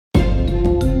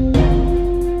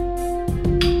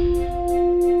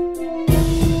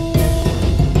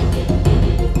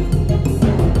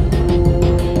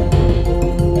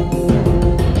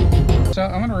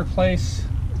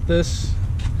this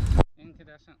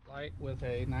incandescent light with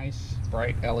a nice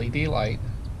bright LED light.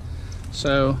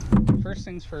 So first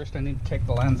things first, I need to take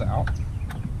the lens out.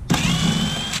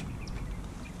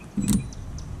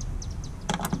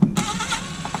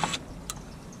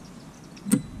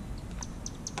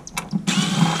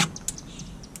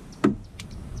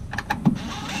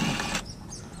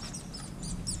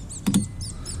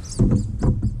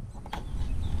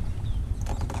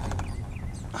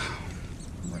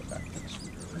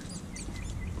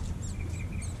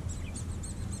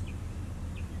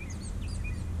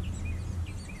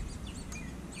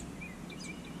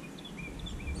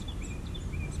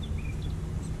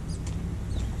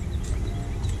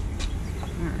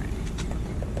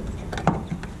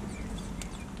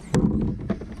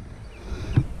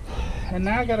 And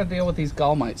now I got to deal with these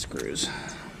Gallmite screws.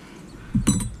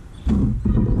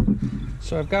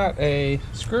 So I've got a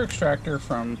screw extractor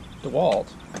from DeWalt,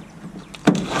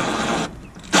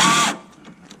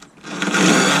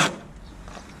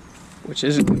 which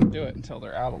isn't going to do it until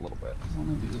they're out a little bit. Let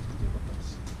me deal with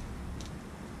this.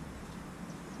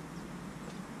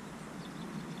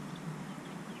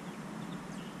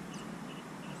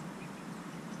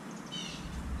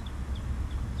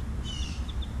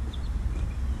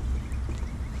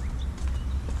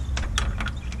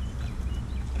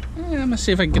 I'm gonna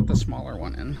see if I can get the smaller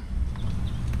one in.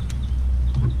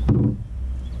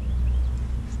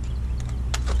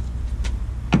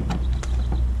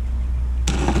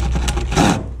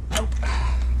 Oh.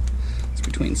 It's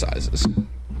between sizes.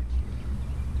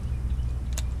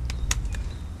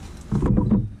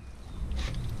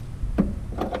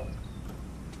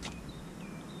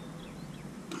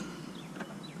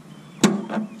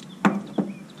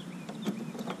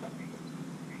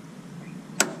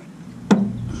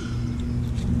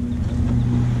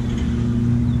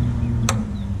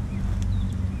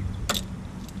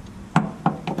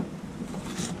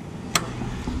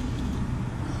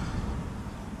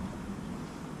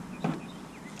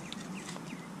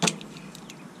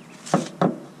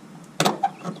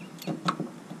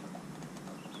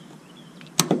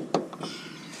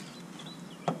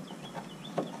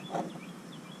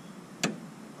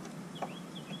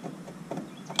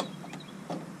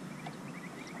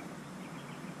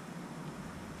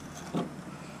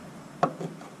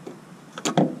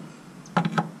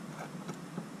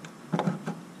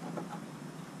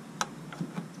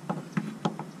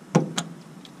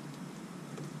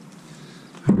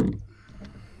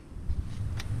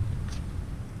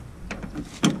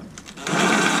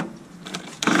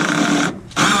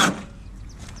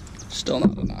 Still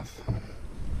not enough.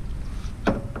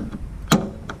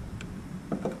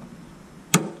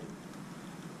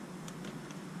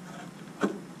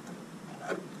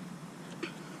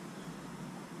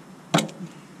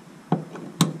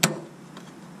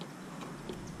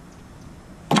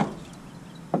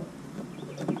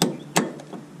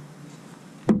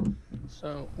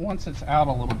 So once it's out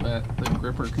a little bit, the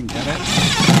gripper can get it,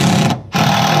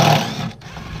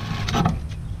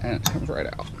 and it comes right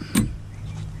out.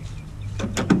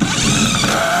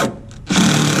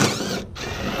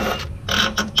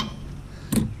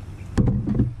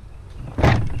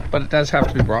 But it does have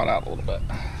to be brought out a little bit.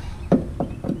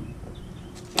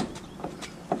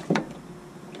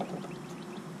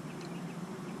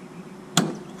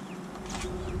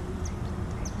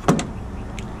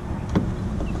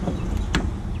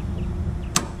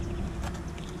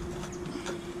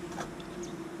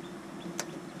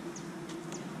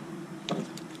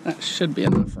 That should be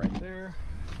enough right there.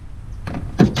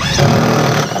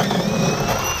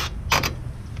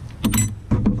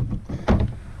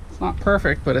 Not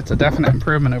perfect, but it's a definite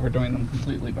improvement over doing them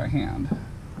completely by hand.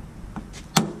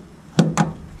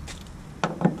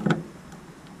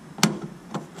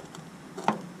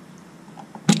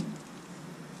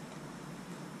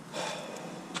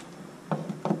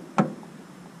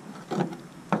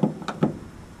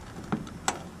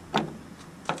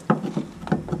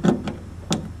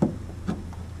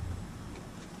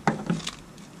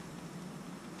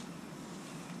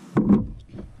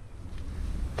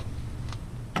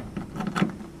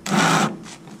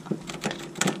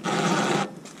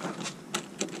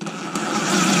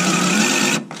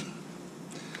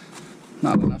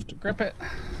 Not enough to grip it.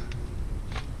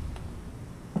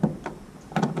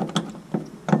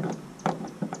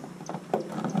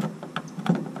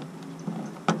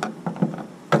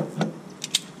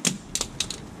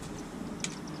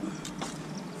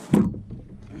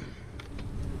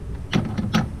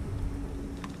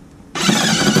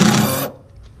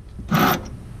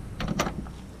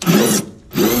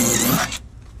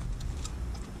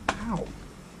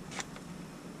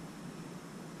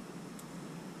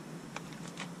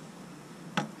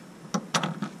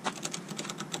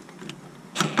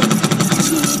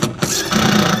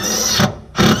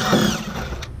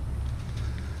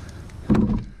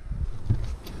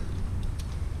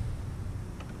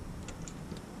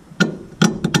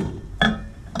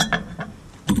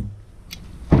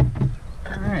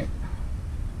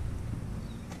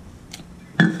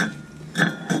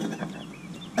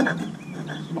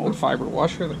 fiber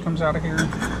washer that comes out of here.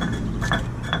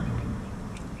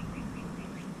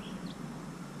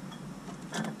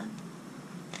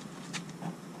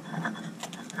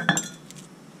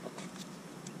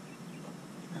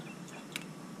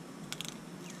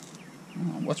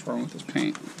 Oh, what's wrong with this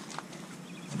paint?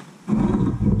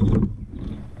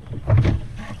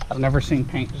 I've never seen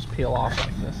paint just peel off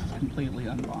like this. It's completely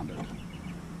unbonded.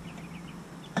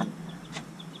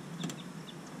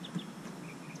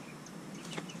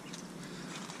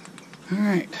 All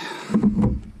right.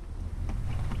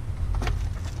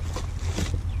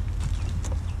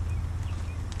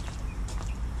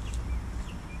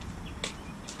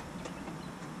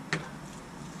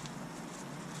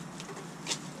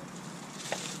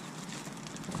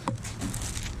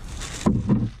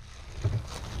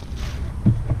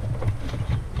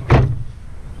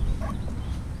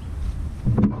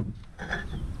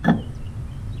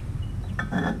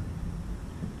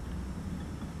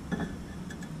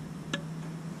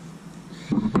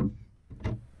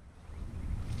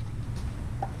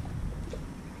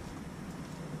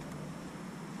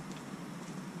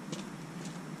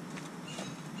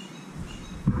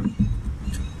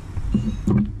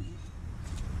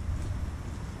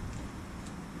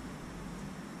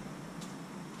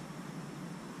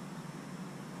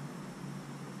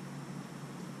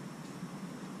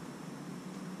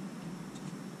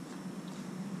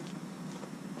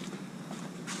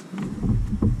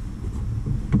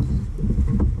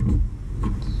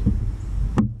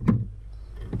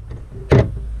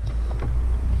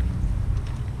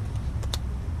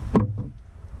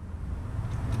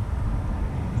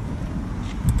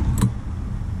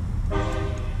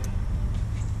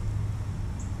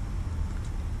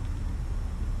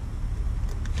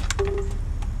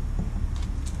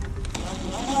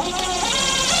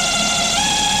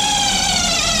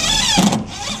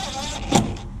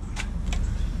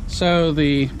 So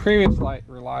the previous light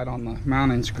relied on the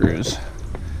mounting screws,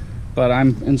 but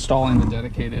I'm installing the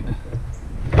dedicated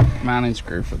mounting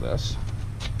screw for this.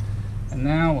 And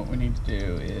now what we need to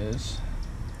do is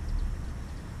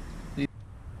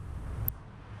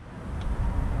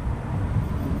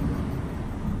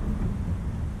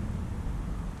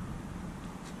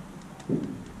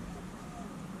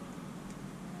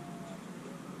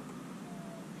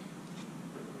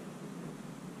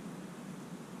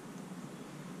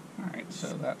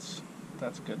so that's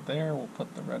good there. We'll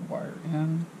put the red wire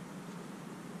in.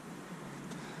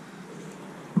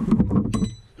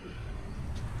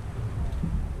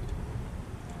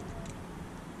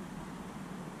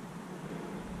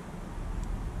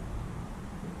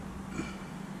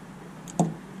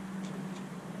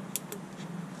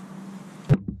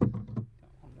 Got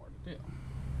one more to do.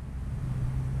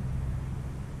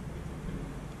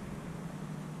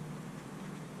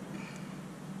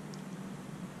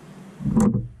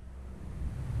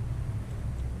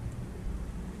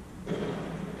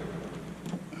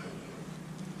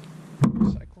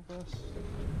 Cycle this.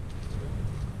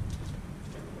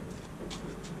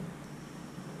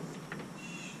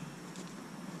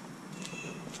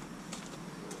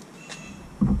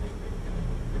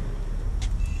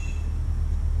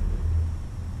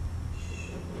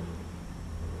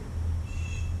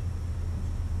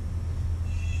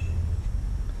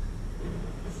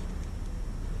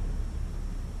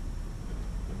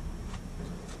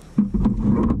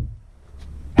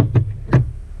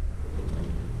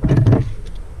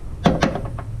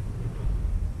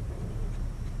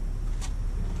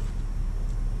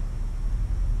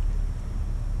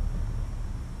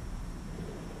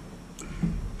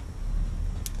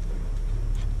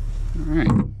 All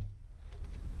right.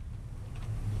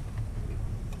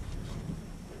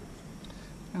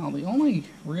 Now the only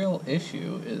real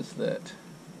issue is that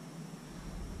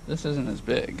this isn't as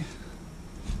big.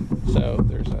 So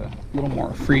there's a little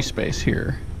more free space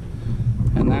here.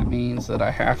 And that means that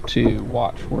I have to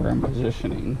watch where I'm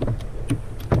positioning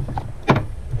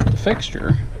the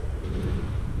fixture.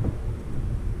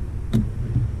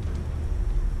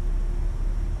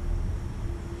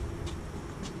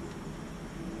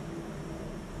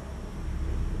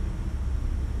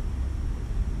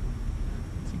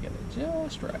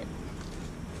 Just right.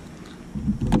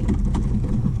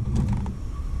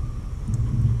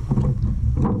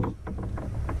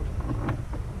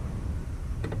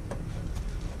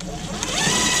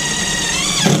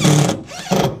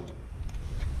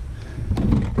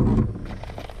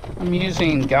 I'm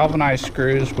using galvanized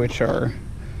screws, which are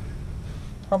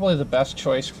probably the best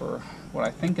choice for what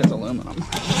I think is aluminum.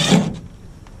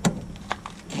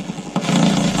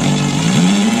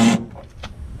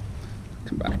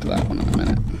 Come back to that one in a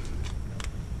minute.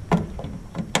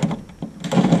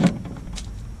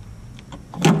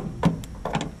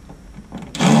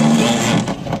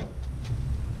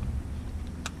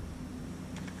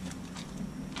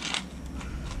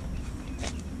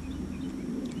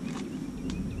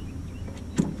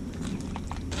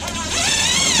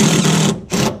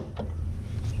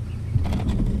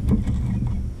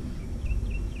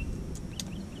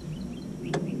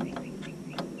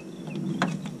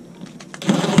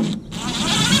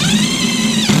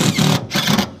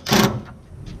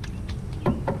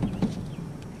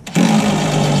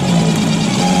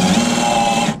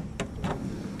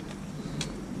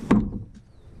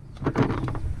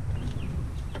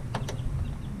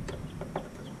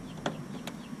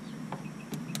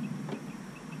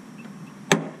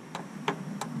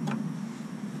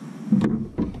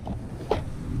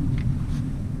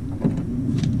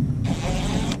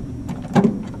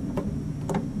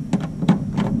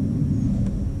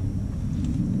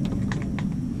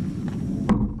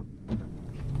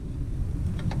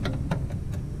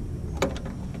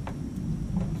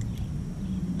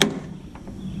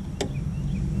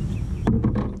 Alright.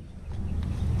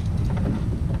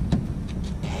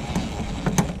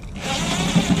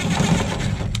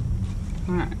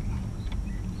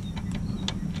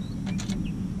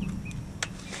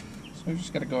 So we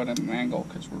just got to go at an angle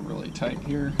because we're really tight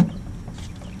here.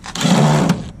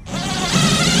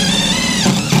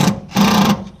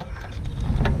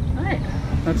 Alright,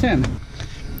 that's in.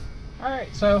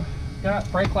 Alright, so got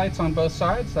brake lights on both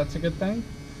sides. That's a good thing.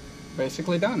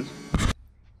 Basically done.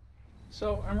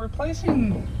 So I'm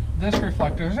replacing this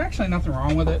reflector. There's actually nothing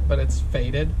wrong with it, but it's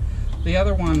faded. The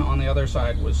other one on the other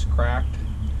side was cracked,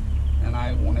 and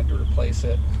I wanted to replace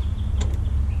it.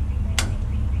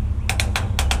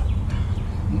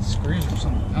 These screws are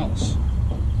something else.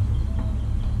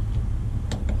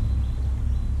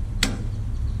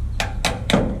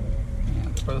 Yeah,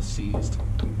 it's both seized.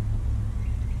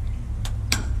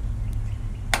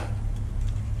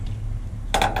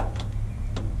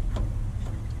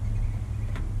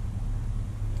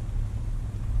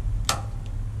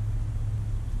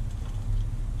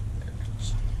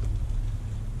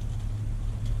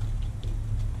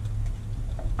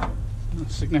 A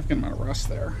significant amount of rust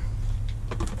there.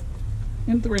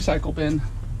 Into the recycle bin.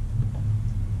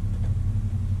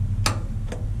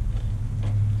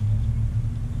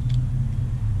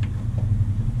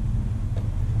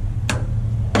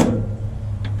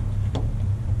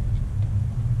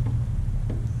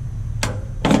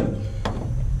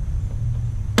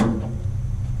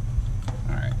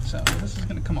 Alright, so this is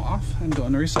going to come off and go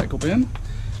in the recycle bin.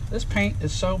 This paint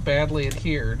is so badly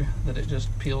adhered that it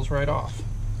just peels right off.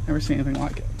 Never seen anything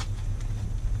like it.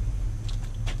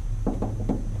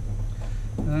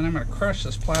 And then I'm going to crush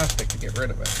this plastic to get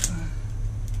rid of it.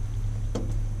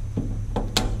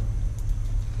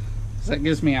 That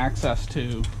gives me access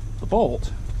to the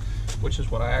bolt, which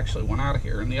is what I actually want out of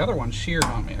here. And the other one sheared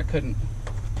on me. I couldn't.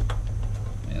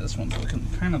 Yeah, this one's looking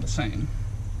kind of the same.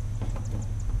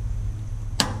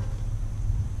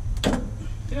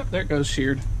 Yep, there it goes,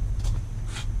 sheared.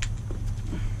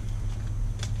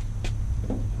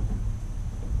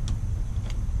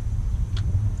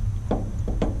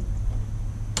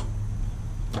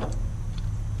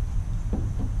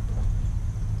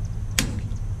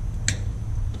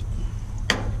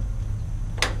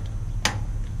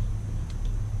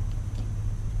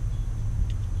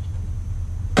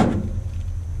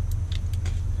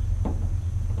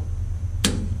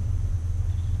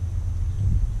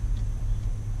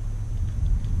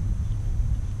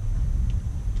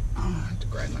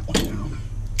 Grind that one down.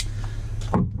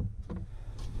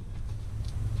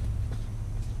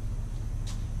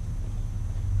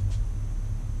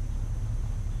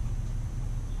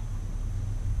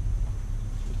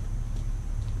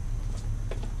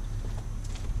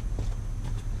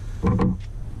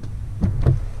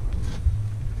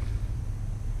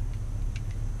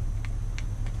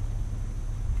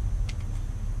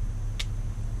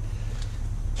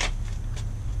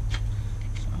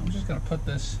 Going to put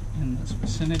this in this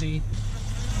vicinity.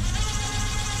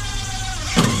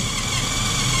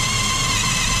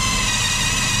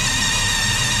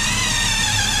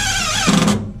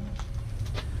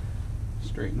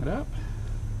 Straighten it up.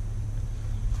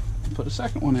 And put a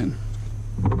second one in.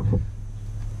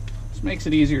 This makes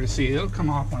it easier to see. It'll come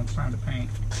off when it's time to paint.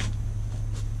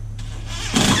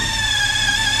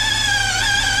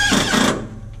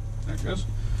 There it goes.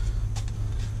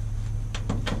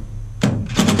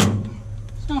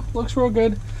 Looks real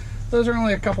good. Those are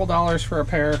only a couple dollars for a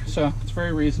pair, so it's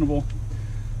very reasonable.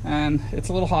 And it's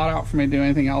a little hot out for me to do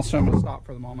anything else, so I'm going to stop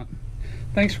for the moment.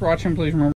 Thanks for watching. Please remember